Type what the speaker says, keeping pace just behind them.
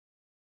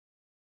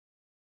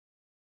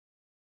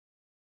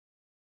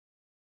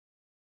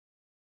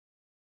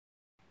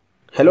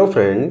Hello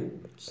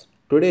friends,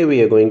 today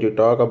we are going to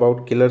talk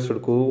about killer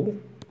Sudoku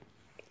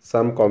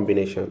sum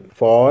combination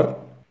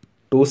for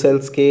 2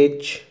 cells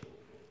cage,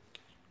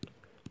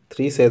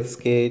 3 cells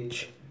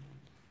cage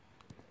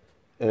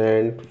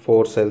and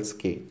 4 cells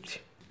cage.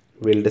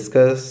 We'll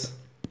discuss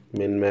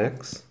min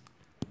max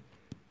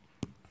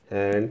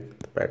and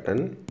the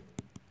pattern.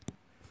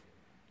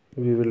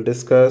 We will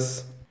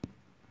discuss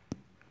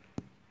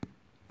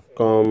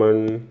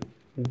common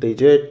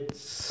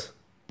digits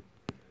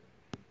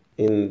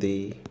in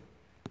the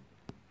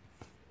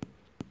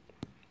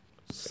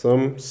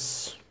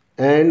sums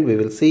and we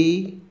will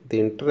see the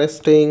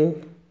interesting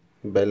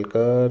bell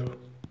curve,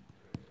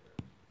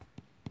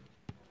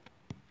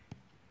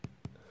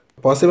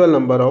 possible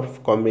number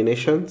of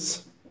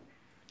combinations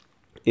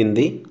in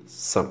the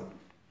sum.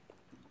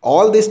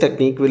 All this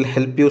technique will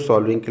help you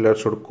solving killer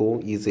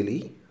Sudoku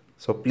easily.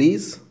 So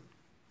please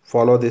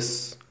follow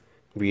this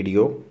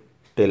video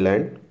till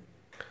end.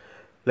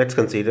 Let's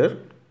consider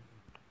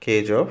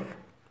cage of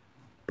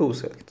 2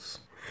 cells.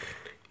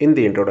 In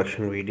the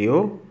introduction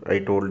video, I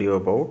told you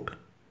about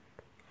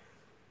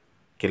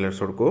killer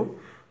Sudoku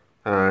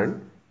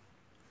and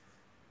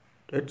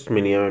its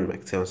minimum and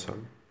maximum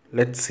sum.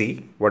 Let's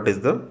see what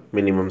is the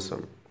minimum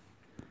sum.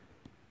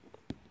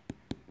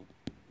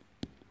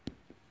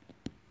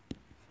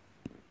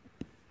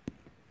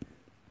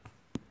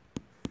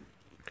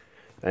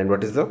 And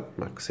what is the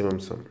maximum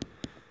sum.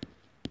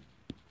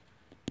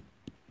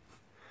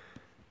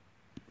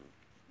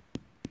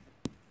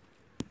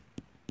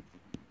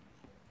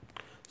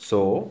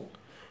 So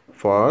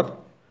for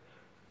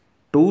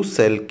 2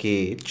 cell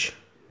cage,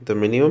 the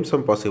minimum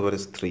sum possible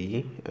is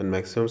 3 and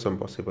maximum sum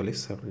possible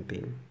is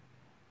 17.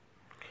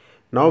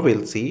 Now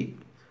we'll see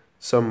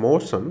some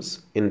more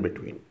sums in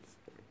between.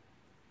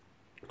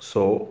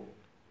 So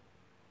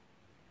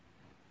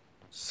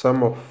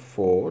sum of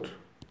 4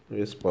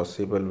 is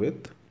possible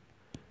with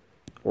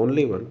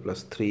only 1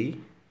 plus 3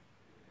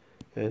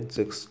 and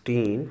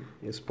 16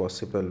 is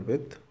possible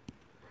with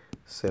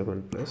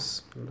 7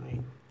 plus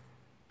 9.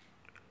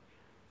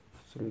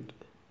 So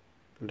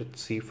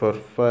let's see for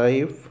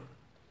 5.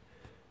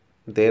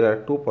 There are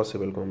 2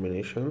 possible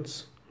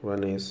combinations.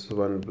 One is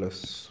 1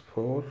 plus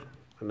 4,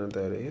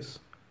 another is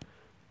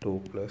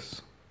 2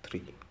 plus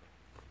 3.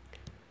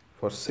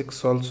 For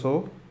 6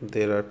 also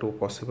there are 2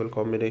 possible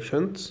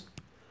combinations,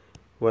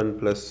 1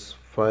 plus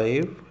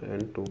 5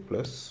 and 2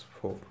 plus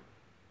 4.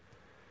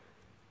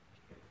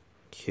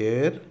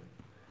 Here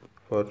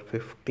for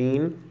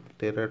 15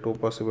 there are 2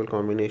 possible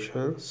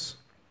combinations,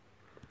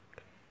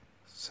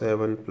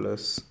 7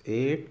 plus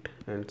 8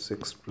 and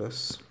 6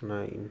 plus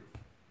 9.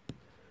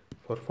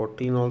 For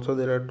 14 also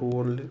there are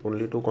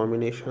only 2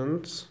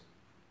 combinations,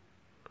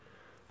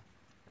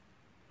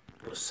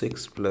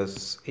 6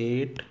 plus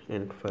 8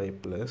 and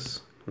 5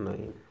 plus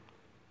 9.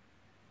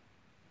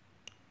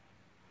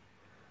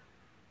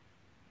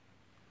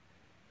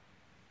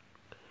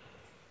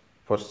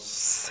 For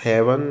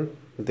 7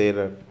 there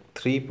are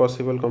 3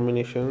 possible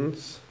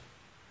combinations,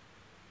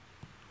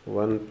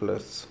 1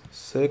 plus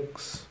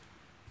 6,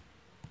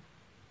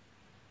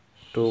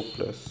 2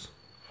 plus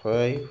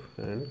 5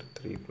 and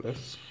 3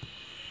 plus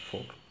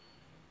 4.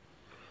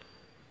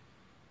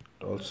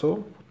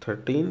 Also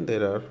 13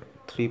 there are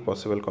 3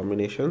 possible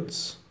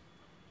combinations,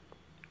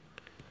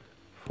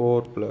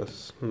 4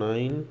 plus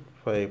 9,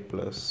 5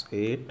 plus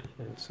 8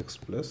 and 6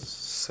 plus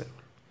 7.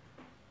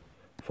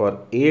 For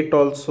 8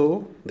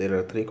 also there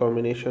are 3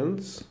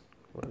 combinations,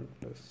 1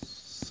 plus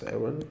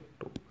 7,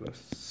 2 plus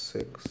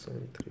 6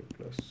 and 3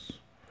 plus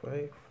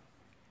 5.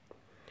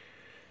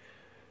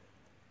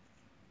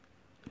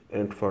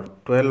 And for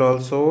 12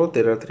 also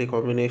there are 3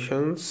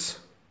 combinations,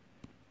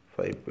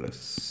 5 plus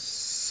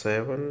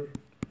 7,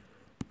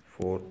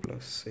 4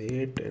 plus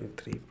 8 and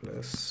 3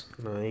 plus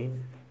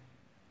 9.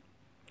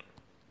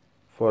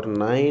 For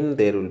 9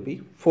 there will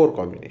be 4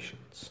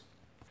 combinations,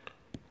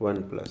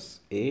 1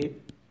 plus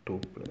 8, 2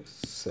 plus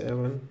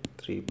 7,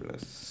 3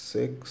 plus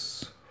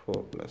 6,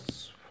 4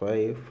 plus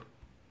 5.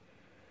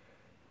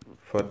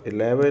 For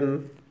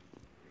 11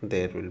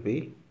 there will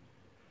be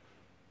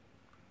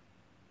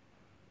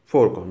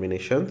 4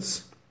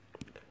 combinations,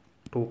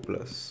 2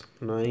 plus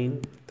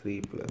 9,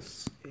 3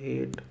 plus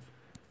 8,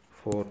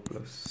 4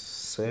 plus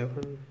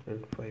 7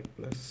 and 5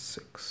 plus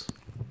 6.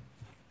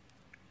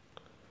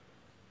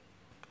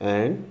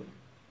 And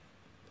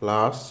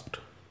last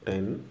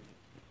 10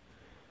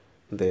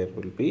 there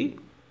will be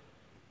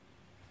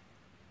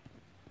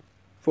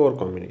 4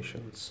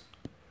 combinations,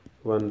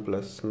 1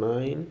 plus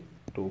 9,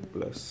 2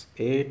 plus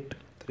 8,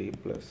 3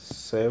 plus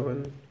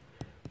 7,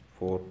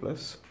 4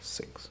 plus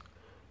 6.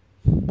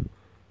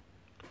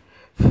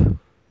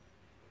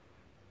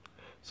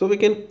 So we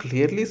can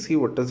clearly see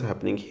what is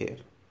happening here.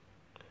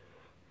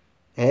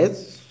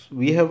 As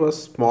we have a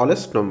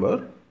smallest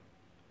number,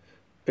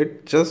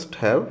 it just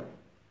have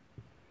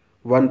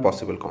one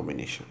possible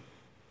combination,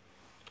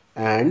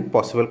 and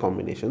possible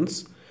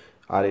combinations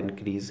are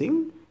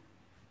increasing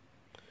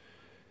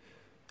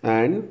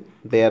and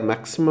they are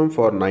maximum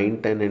for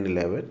 9, 10 and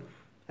 11,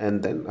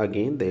 and then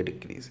again they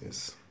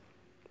decreases.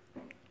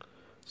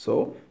 So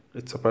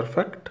it's a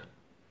perfect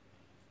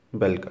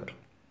bell curve.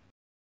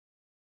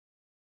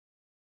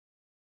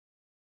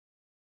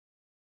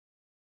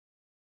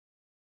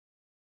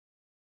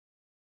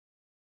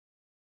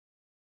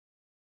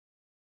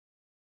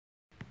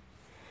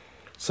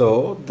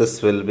 So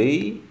this will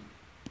be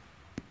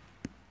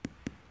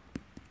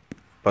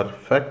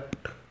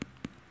perfect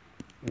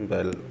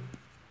bell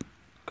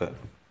curve.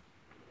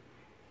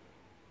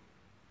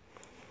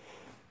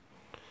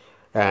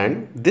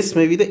 And this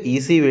may be the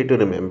easy way to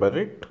remember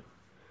it,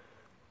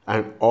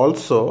 and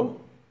also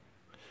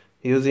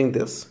using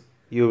this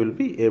you will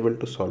be able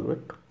to solve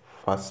it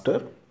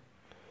faster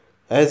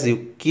as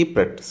you keep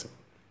practicing.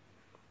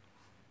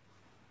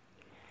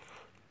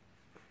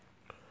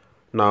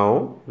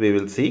 Now we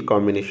will see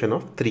combination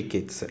of 3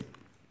 cage cell.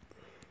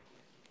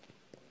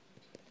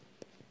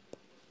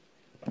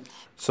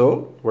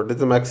 So what is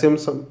the maximum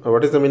sum,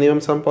 what is the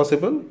minimum sum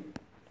possible?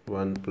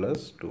 1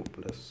 plus 2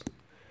 plus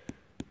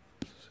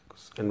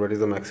 6. And what is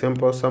the maximum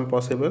sum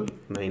possible?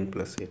 9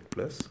 plus 8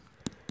 plus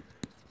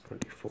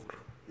 24.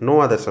 No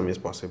other sum is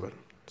possible.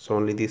 So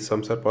only these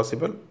sums are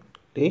possible.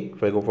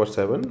 If I go for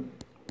 7,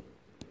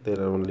 there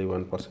are only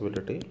one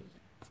possibility.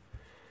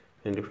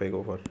 And if I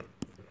go for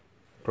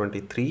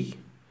 23,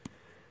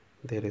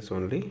 there is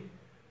only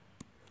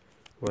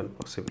one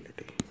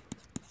possibility.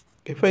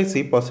 If I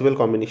see possible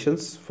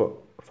combinations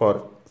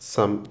for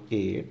sum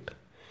 8,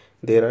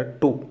 there are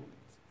 2.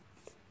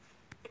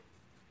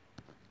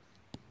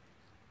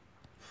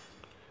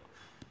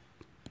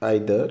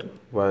 Either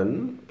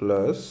 1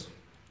 plus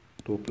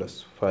 2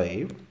 plus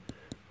 5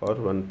 or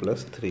 1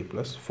 plus 3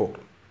 plus 4.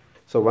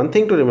 So one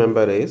thing to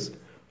remember is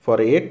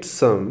for 8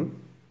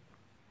 sum,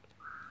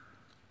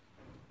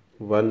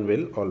 1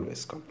 will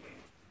always come.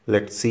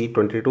 Let's see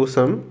 22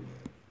 sum.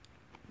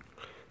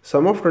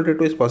 Sum of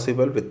 22 is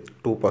possible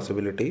with two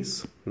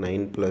possibilities,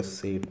 9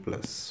 plus 8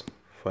 plus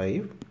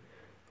 5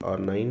 or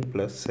 9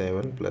 plus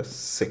 7 plus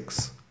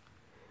 6.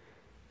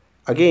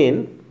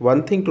 Again,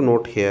 one thing to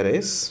note here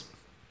is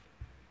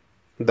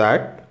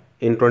that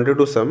in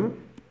 22 sum,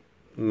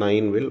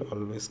 9 will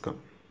always come.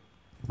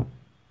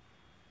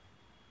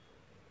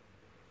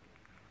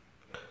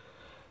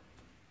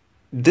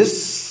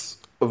 This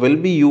will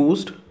be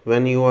used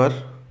when you are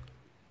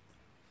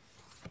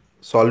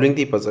solving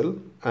the puzzle,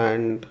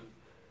 and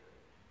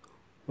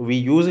we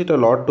use it a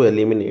lot to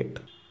eliminate.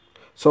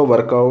 So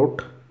work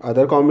out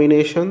other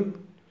combination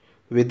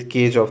with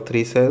cage of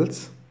 3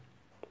 cells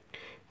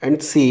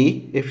and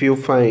see if you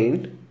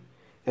find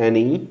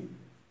any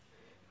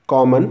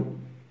common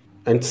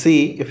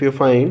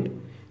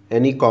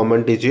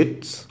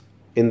digits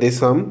in the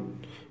sum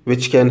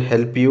which can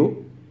help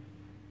you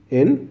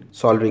in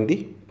solving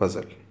the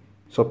puzzle.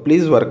 So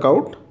please work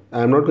out.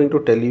 I am not going to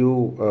tell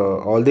you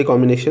all the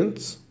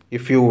combinations.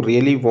 If you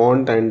really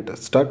want and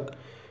stuck,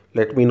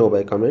 let me know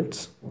by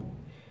comments.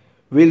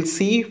 We'll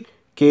see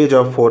cage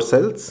of 4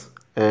 cells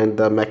and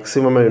the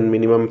maximum and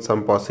minimum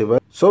sum possible.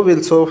 So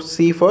we'll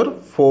see for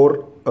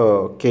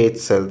 4 cage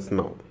cells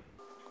now.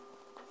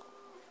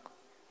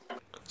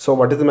 So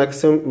what is the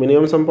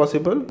minimum sum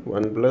possible?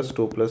 1 plus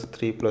 2 plus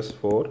 3 plus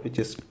 4, which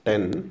is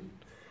 10.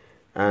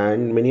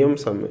 And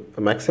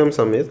maximum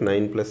sum is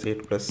 9 plus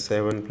 8 plus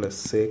 7 plus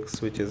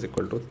 6, which is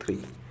equal to 3.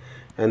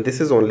 And this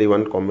is only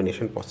one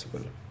combination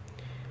possible.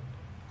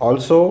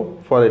 Also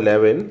for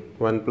 11,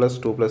 1 plus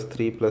 2 plus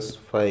 3 plus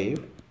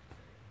 5,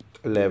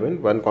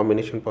 11, one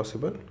combination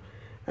possible.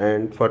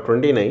 And for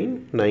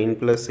 29, 9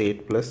 plus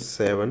 8 plus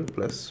 7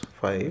 plus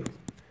 5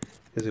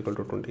 is equal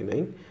to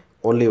 29,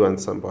 only one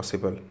sum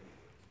possible.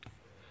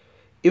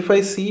 If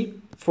I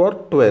see for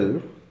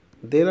 12,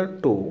 there are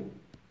 2,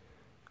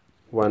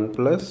 1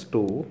 plus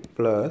 2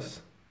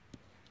 plus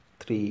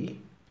 3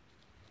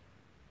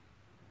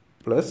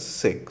 plus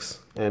 6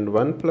 and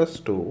 1 plus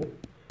 2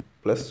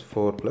 plus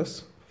 4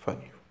 plus 5.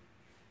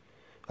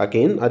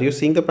 Again, are you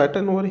seeing the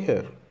pattern over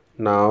here?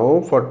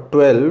 Now for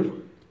 12,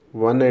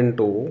 1 and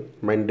 2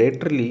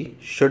 mandatorily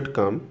should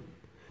come.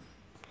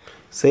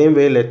 Same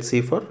way, let's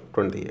see for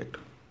 28.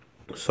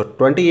 So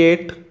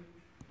 28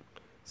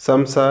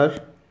 sums are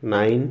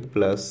 9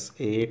 plus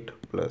 8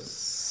 plus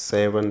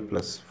 7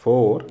 plus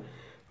 4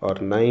 or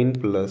 9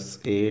 plus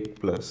 8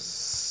 plus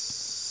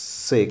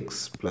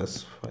 6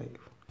 plus 5.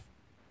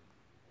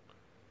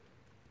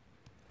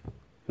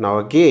 Now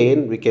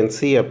again we can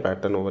see a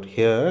pattern over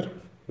here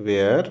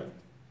where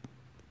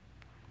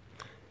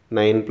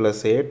 9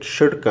 plus 8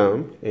 should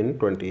come in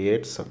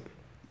 28 sum.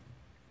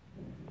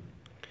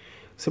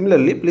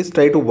 Similarly, please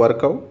try to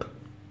work out.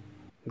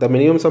 The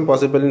minimum sum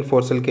possible in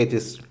 4 cell cage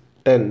is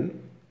 10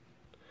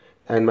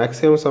 and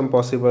maximum sum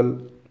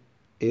possible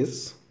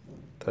is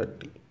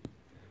 30.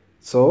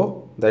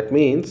 So that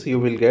means you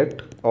will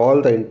get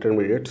all the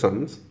intermediate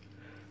sums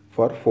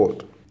for 4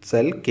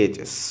 cell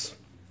cages.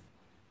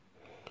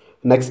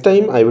 Next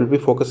time I will be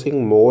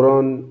focusing more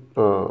on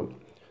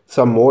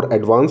some more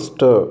advanced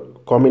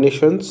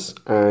combinations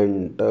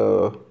and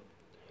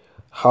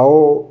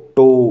how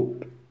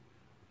to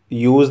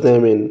use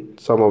them in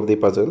some of the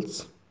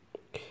puzzles.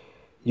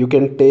 You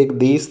can take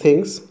these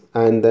things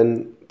and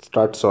then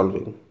start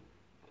solving.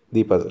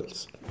 the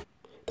puzzles.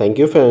 Thank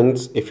you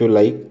friends. If you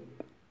like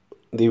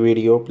the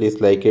video, please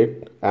like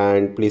it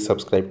and please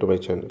subscribe to my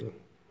channel.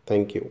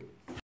 Thank you.